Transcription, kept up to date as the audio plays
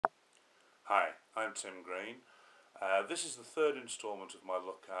Hi, I'm Tim Green. This is the third instalment of my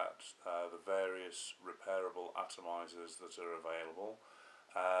look at the various repairable atomizers that are available.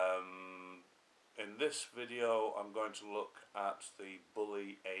 In this video I'm going to look at the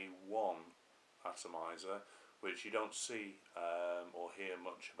Bulli A1 atomizer, which you don't see or hear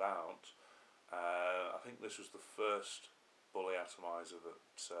much about. I think this was the first Bulli atomizer that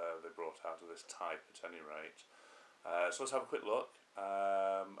they brought out of this type at any rate. So let's have a quick look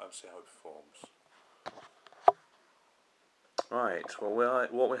and see how it performs. Right, well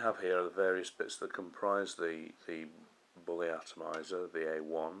what we have here are the various bits that comprise the Bulli atomizer, the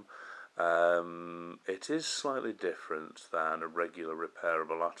A1. It is slightly different than a regular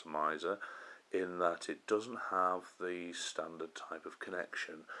repairable atomizer in that it doesn't have the standard type of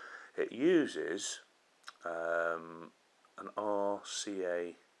connection. It uses an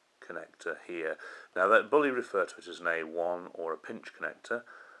RCA connector here. Now that Bulli refer to it as an A1 or a pinch connector,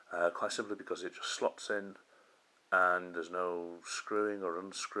 quite simply because it just slots in and there's no screwing or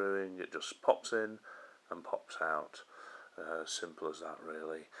unscrewing. It just pops in and pops out. Simple as that,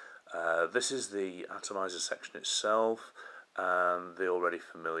 really. This is the atomizer section itself and the already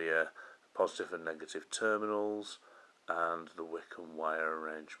familiar positive and negative terminals and the wick and wire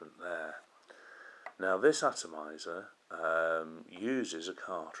arrangement there. Now this atomizer uses a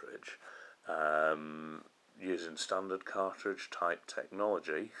cartridge using standard cartridge type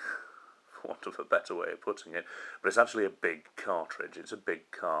technology, for want of a better way of putting it, but it's actually a big cartridge. It's a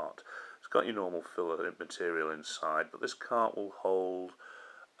big cart. It's got your normal filler material inside, but this cart will hold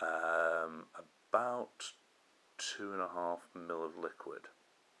about 2.5 mil of liquid.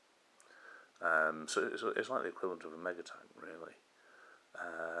 So it's like the equivalent of a mega tank, really.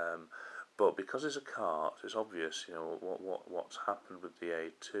 But because it's a cart, it's obvious, you know, what's happened with the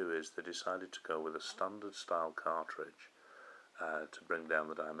A2 is they decided to go with a standard style cartridge to bring down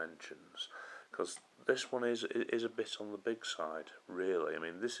the dimensions, because this one is a bit on the big side, really. I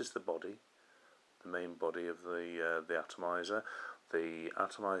mean, this is the body, the main body of the atomizer. The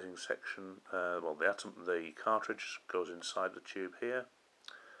atomizing section, the cartridge goes inside the tube here.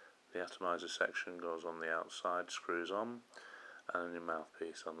 The atomizer section goes on the outside, screws on, and your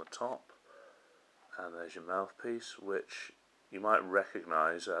mouthpiece on the top. And there's your mouthpiece, which you might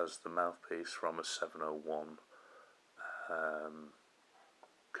recognise as the mouthpiece from a 701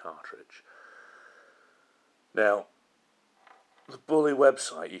 cartridge. Now, the Bulli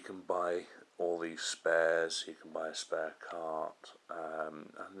website, you can buy all these spares. You can buy a spare cart,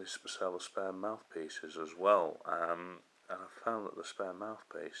 and they sell the spare mouthpieces as well. And I found that the spare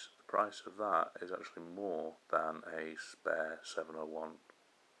mouthpiece, the price of that is actually more than a spare 701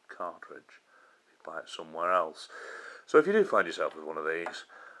 cartridge. Buy it somewhere else. So if you do find yourself with one of these,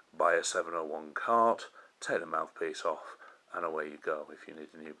 buy a 701 cart, take the mouthpiece off, and away you go if you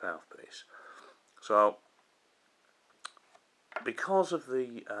need a new mouthpiece. So because of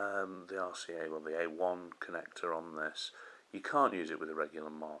the RCA, well, the A1 connector on this, you can't use it with a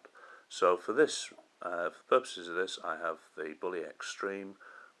regular mod. So for this, for the purposes of this, I have the Bulli Extreme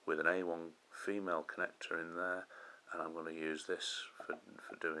with an A1 female connector in there, and I'm going to use this for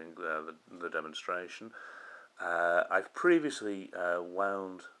doing the demonstration. I've previously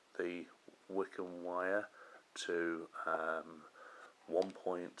wound the wick and wire to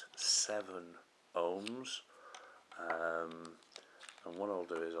 1.7 ohms, and what I'll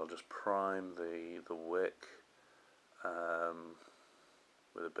do is I'll just prime the wick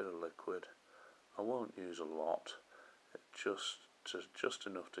with a bit of liquid. I won't use a lot, just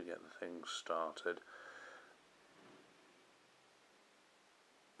enough to get the thing started.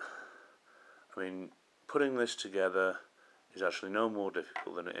 I mean, putting this together is actually no more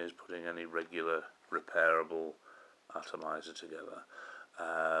difficult than it is putting any regular repairable atomizer together.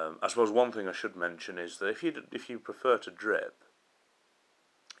 I suppose one thing I should mention is that if you prefer to drip,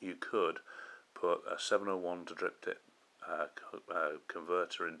 you could put a 701 to drip tip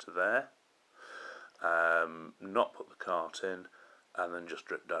converter into there, not put the cart in, and then just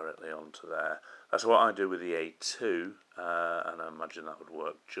drip directly onto there. That's what I do with the A2, and I imagine that would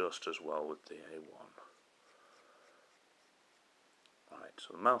work just as well with the A1. Right,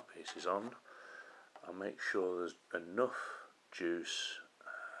 so the mouthpiece is on. I'll make sure there's enough juice.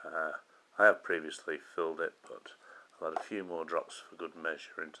 I have previously filled it, but I'll add a few more drops for good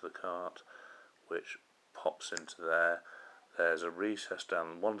measure into the cart, which pops into there. There's a recess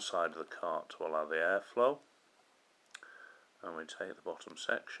down one side of the cart to allow the airflow. And we take the bottom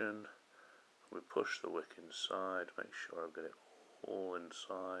section, we push the wick inside, make sure I get it all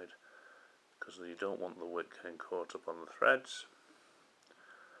inside, because you don't want the wick getting caught up on the threads,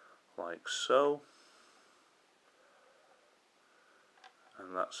 like so.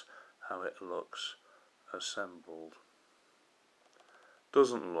 And that's how it looks assembled.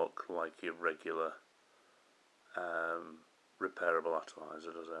 Doesn't look like your regular repairable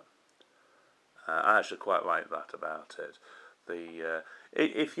atomizer, does it? I actually quite like that about it.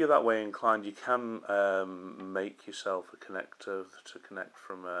 If you're that way inclined, you can make yourself a connector to connect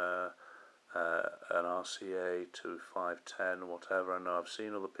from an RCA to 510 or whatever. I know I've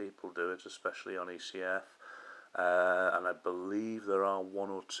seen other people do it, especially on ECF, and I believe there are one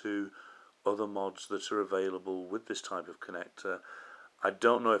or two other mods that are available with this type of connector. I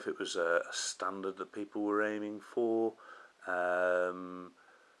don't know if it was a standard that people were aiming for.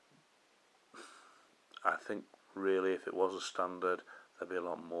 I think really if it was a standard, there'd be a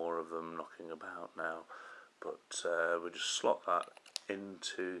lot more of them knocking about now. But we just slot that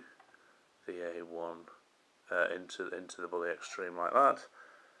into the A1, into the Bulli Extreme like that,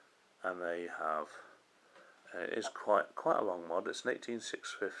 and there you have. It is quite a long mod. It's an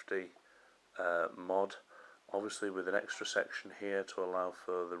 18650 mod, obviously with an extra section here to allow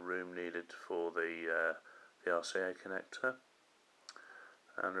for the room needed for the RCA connector,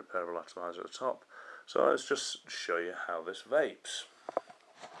 and Repairable Atomiser at the top. So let's just show you how this vapes.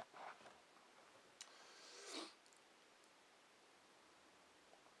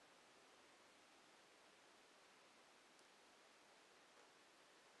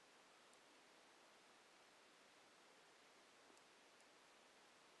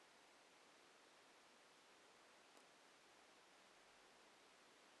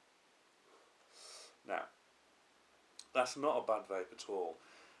 Now, that's not a bad vape at all.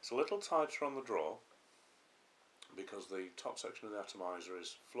 It's a little tighter on the draw because the top section of the atomizer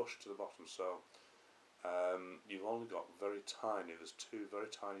is flush to the bottom, so you've only got there's two very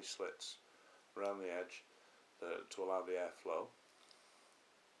tiny slits around the edge to allow the airflow.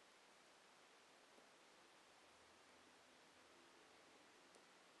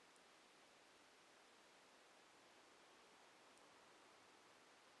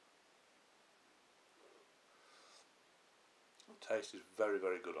 The taste is very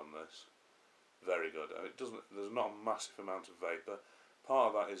good on this. Very good. There's not a massive amount of vapour.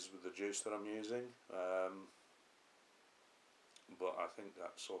 Part of that is with the juice that I'm using, but I think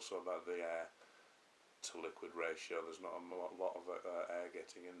that's also about the air to liquid ratio. There's not a lot of air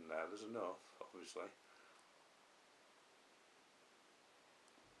getting in there. There's enough, obviously.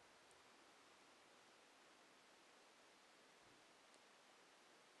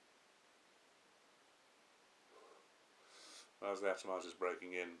 As the atomizer is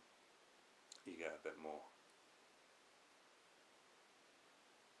breaking in, you get a bit more.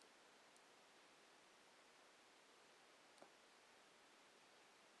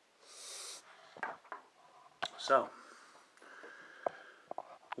 So,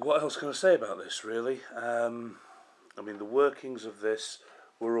 what else can I say about this, really? I mean, the workings of this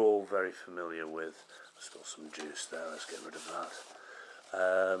we're all very familiar with. There's still some juice there, let's get rid of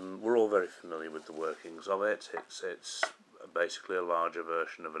that. We're all very familiar with the workings of it. It's basically a larger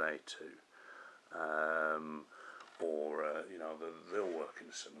version of an A2. You know, they'll work in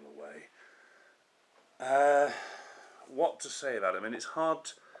a similar way. What to say about it? I mean, it's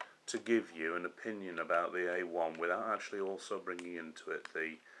hard to give you an opinion about the A1 without actually also bringing into it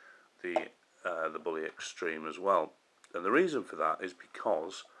the Bulli Extreme as well. And the reason for that is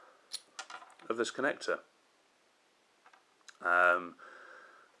because of this connector.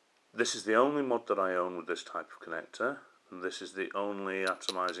 This is the only mod that I own with this type of connector, and this is the only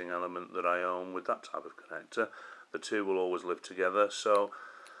atomizing element that I own with that type of connector. The two will always live together,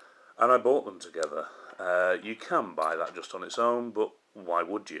 and I bought them together. You can buy that just on its own, but why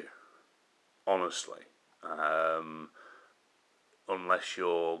would you? Honestly. Unless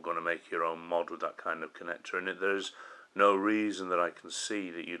you're going to make your own mod with that kind of connector in it, there's no reason that I can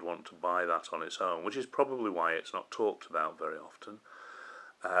see that you'd want to buy that on its own, which is probably why it's not talked about very often.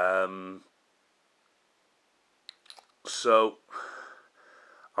 So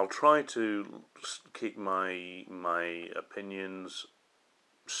I'll try to keep my opinions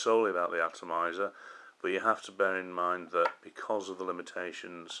solely about the atomizer, but you have to bear in mind that because of the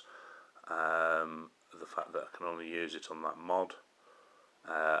limitations, the fact that I can only use it on that mod,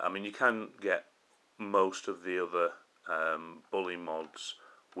 I mean, you can get most of the other Bulli mods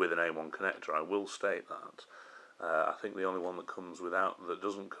with an A1 connector, I will state that. I think the only one that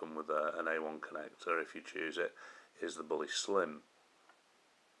doesn't come with an A1 connector, if you choose it, is the Bulli Slim.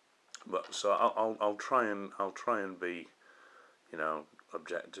 But so I'll try and be, you know,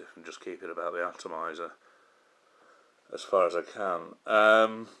 objective and just keep it about the atomizer as far as I can.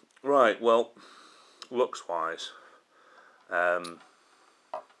 Right, well, looks wise,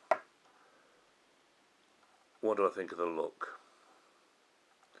 what do I think of the look?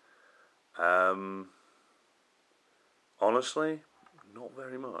 Honestly, not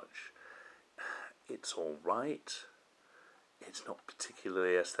very much. It's alright. It's not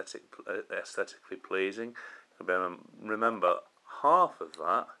particularly aesthetically pleasing. Remember, half of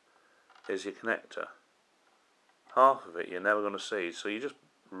that is your connector. Half of it you're never going to see, so you just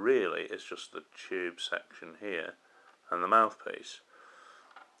really, it's just the tube section here and the mouthpiece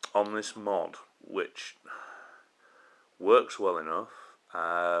on this mod, which works well enough,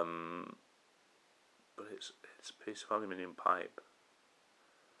 but it's a piece of aluminium pipe.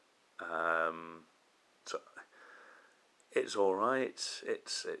 So it's all right.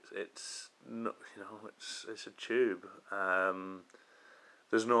 It's not, it's a tube.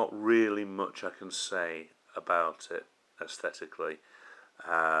 There's not really much I can say about it aesthetically,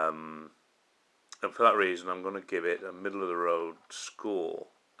 and for that reason I'm going to give it a middle of the road score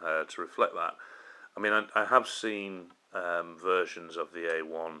to reflect that. I mean, I have seen versions of the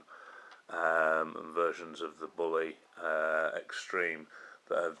A1 and versions of the Bulli Extreme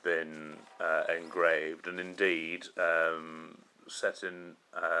that have been engraved, and indeed Settin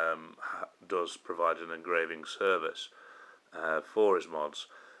does provide an engraving service for his mods,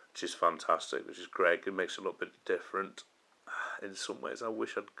 which is fantastic, which is great. It makes it a little bit different. In some ways I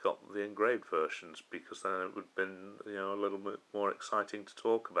wish I'd got the engraved versions, because then it would have been a little bit more exciting to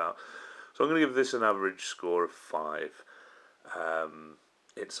talk about. So I'm going to give this an average score of 5.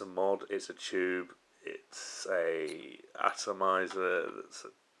 It's a mod, it's a tube, it's a atomizer, it's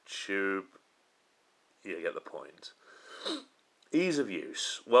a tube, you get the point. Ease of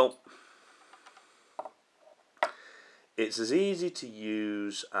use. Well, it's as easy to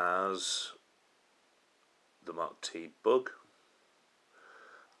use as the Mark T Bug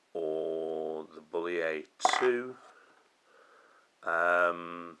or the Bulli A2.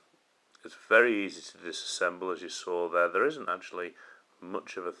 It's very easy to disassemble, as you saw there. There isn't actually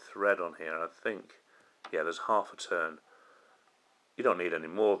much of a thread on here. I think, yeah, there's half a turn. You don't need any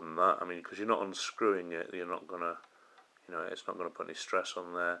more than that. I mean, because you're not unscrewing it, you're not gonna, it's not gonna put any stress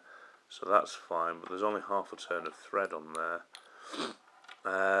on there. So that's fine. But there's only half a turn of thread on there.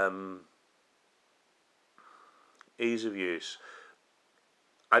 Ease of use.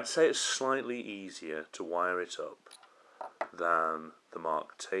 I'd say it's slightly easier to wire it up than the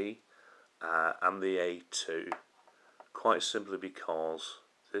Mark T and the A2, quite simply because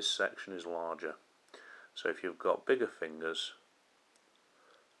this section is larger. So if you've got bigger fingers,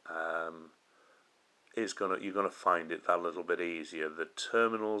 you're gonna find it that little bit easier. The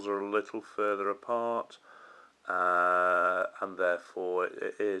terminals are a little further apart, and therefore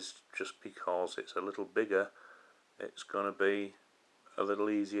it is, just because it's a little bigger, it's gonna be a little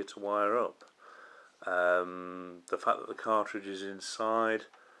easier to wire up. The fact that the cartridge is inside,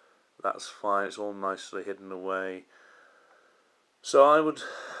 that's fine, it's all nicely hidden away. So I would,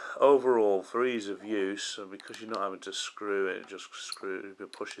 overall, for ease of use, because you're not having to screw it,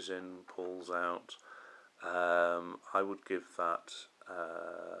 it pushes in, pulls out, I would give that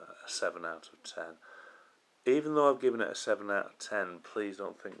a 7 out of 10. Even though I've given it a 7 out of 10, please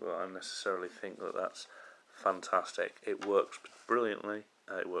don't think that I necessarily think that that's fantastic. It works brilliantly,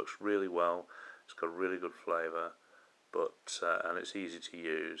 it works really well, it's got really good flavour, but and it's easy to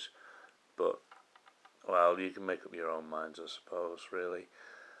use, but, well, you can make up your own minds, I suppose, really.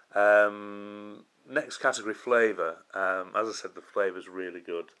 Next category, flavour. As I said, the flavour's really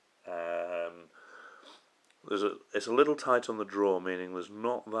good. It's a little tight on the draw, meaning there's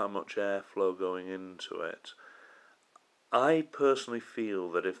not that much airflow going into it. I personally feel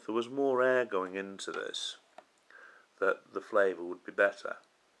that if there was more air going into this, that the flavour would be better.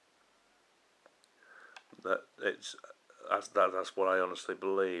 That's what I honestly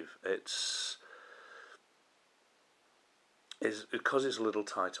believe. It's because it's a little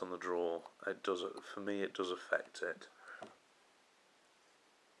tight on the draw. It does, for me, it does affect it.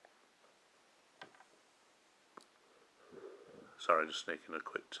 Sorry, just sneaking a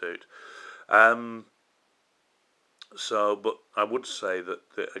quick toot. But I would say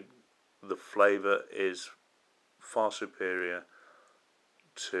that the flavour is far superior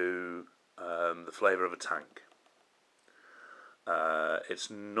to the flavour of a tank. It's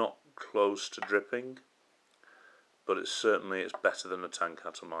not close to dripping, but it's better than a tank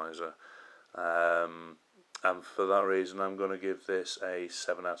atomizer. And for that reason, I'm going to give this a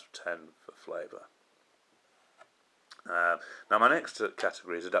 7 out of 10 for flavour. Now my next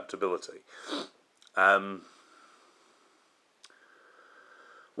category is adaptability.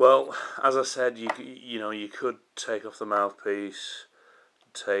 Well, as I said, you could take off the mouthpiece,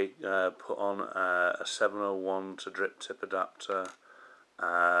 put on a 701 to drip tip adapter,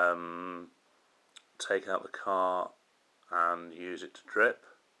 take out the cart and use it to drip.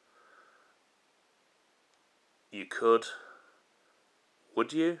 You could.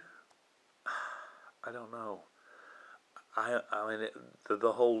 Would you? I don't know. I mean,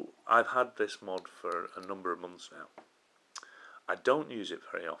 the whole... I've had this mod for a number of months now. I don't use it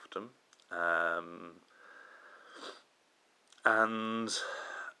very often. And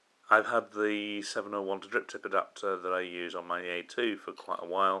I've had the 701 to drip tip adapter that I use on my A2 for quite a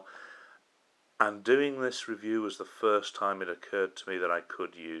while. And doing this review was the first time it occurred to me that I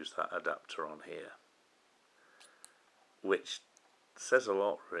could use that adapter on here. Which says a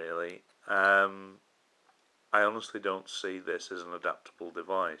lot, really. I honestly don't see this as an adaptable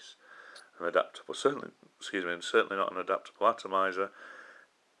device. An adaptable, certainly not an adaptable atomizer.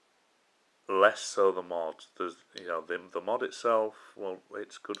 Less so the mod. There's, the mod itself. Well,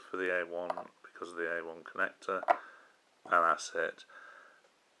 it's good for the A1 because of the A1 connector, and that's it.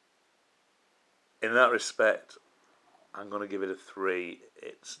 In that respect, I'm going to give it a 3.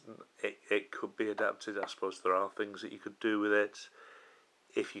 It could be adapted. I suppose there are things that you could do with it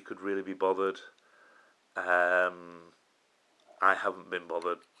if you could really be bothered. I haven't been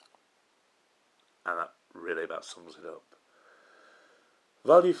bothered, and that really about sums it up.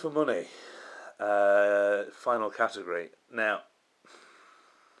 Value for money. Final category. Now,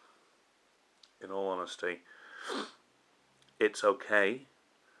 in all honesty, it's okay.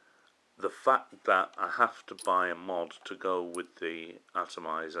 The fact that I have to buy a mod to go with the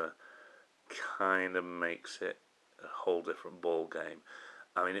atomizer kind of makes it a whole different ball game.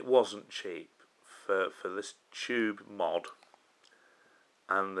 I mean, it wasn't cheap for this tube mod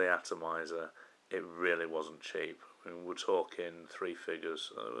and the atomizer. It really wasn't cheap. I mean, we're talking 3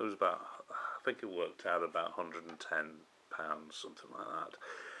 figures. It was about, I think it worked out about £110, something like that,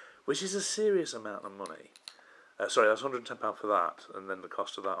 which is a serious amount of money. Sorry, that's £110 for that, and then the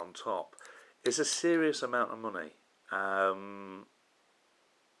cost of that on top. It's a serious amount of money.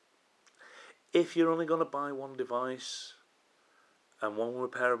 If you're only going to buy one device and one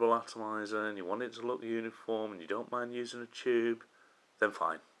repairable atomizer, and you want it to look uniform, and you don't mind using a tube, then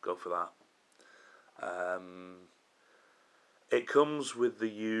fine, go for that. It comes with the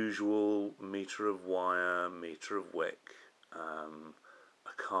usual metre of wire, metre of wick,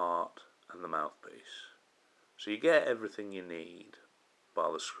 a cart, and the mouthpiece. So you get everything you need,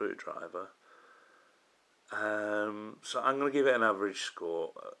 bar the screwdriver. So I'm going to give it an average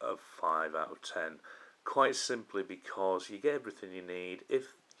score of 5 out of 10. Quite simply because you get everything you need.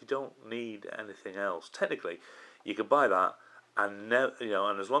 If you don't need anything else, technically, you could buy that, and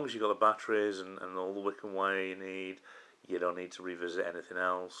and as long as you've got the batteries and all the wick and wire you need, you don't need to revisit anything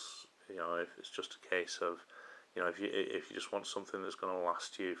else. If it's just a case of, if you just want something that's going to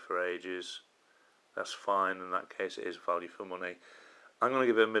last you for ages, that's fine. In that case, it is value for money. I'm going to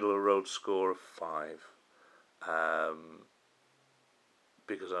give it a middle of the road score of 5,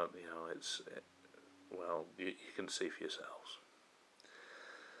 because you can see for yourselves.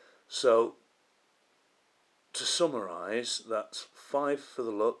 So, to summarise, that's 5 for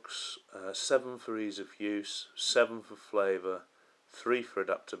the looks, 7 for ease of use, 7 for flavour, 3 for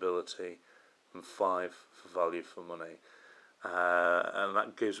adaptability, and 5 for value for money. And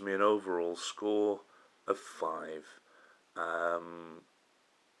that gives me an overall score of 5.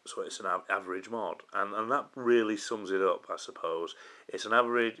 So it's an average mod, and that really sums it up, I suppose. It's an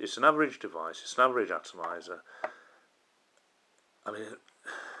average device. It's an average atomizer. I mean,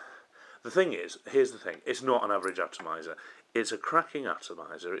 the thing is, here's the thing: it's not an average atomizer. It's a cracking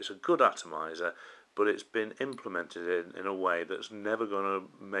atomizer. It's a good atomizer, but it's been implemented in a way that's never going to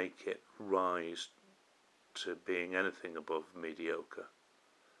make it rise to being anything above mediocre.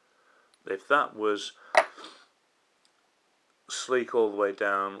 If that was sleek all the way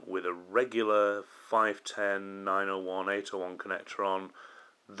down with a regular 510, 901, 801 connector on,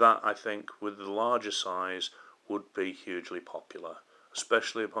 that I think with the larger size would be hugely popular,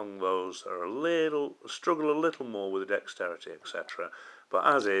 especially among those that struggle a little more with dexterity, etc. But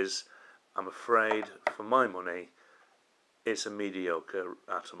as is, I'm afraid, for my money, it's a mediocre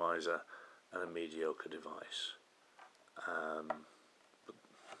atomizer and a mediocre device. I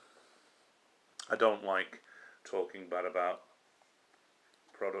don't like talking bad about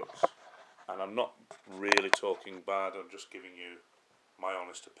products, and I'm not really talking bad, I'm just giving you my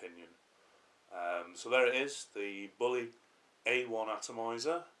honest opinion. So there it is, the Bulli A1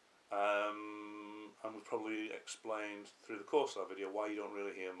 atomizer, and we've probably explained through the course of that video why you don't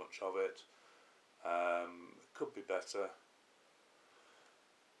really hear much of it. It could be better,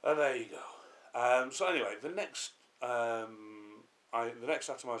 and there you go. So anyway, the next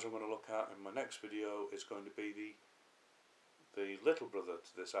atomizer I'm going to look at in my next video is going to be the little brother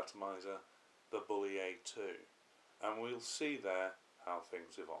to this atomizer, the Bulli A2, and we'll see there how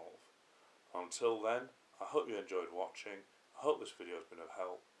things evolve. Until then, I hope you enjoyed watching. I hope this video has been of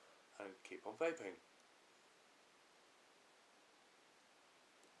help, and keep on vaping.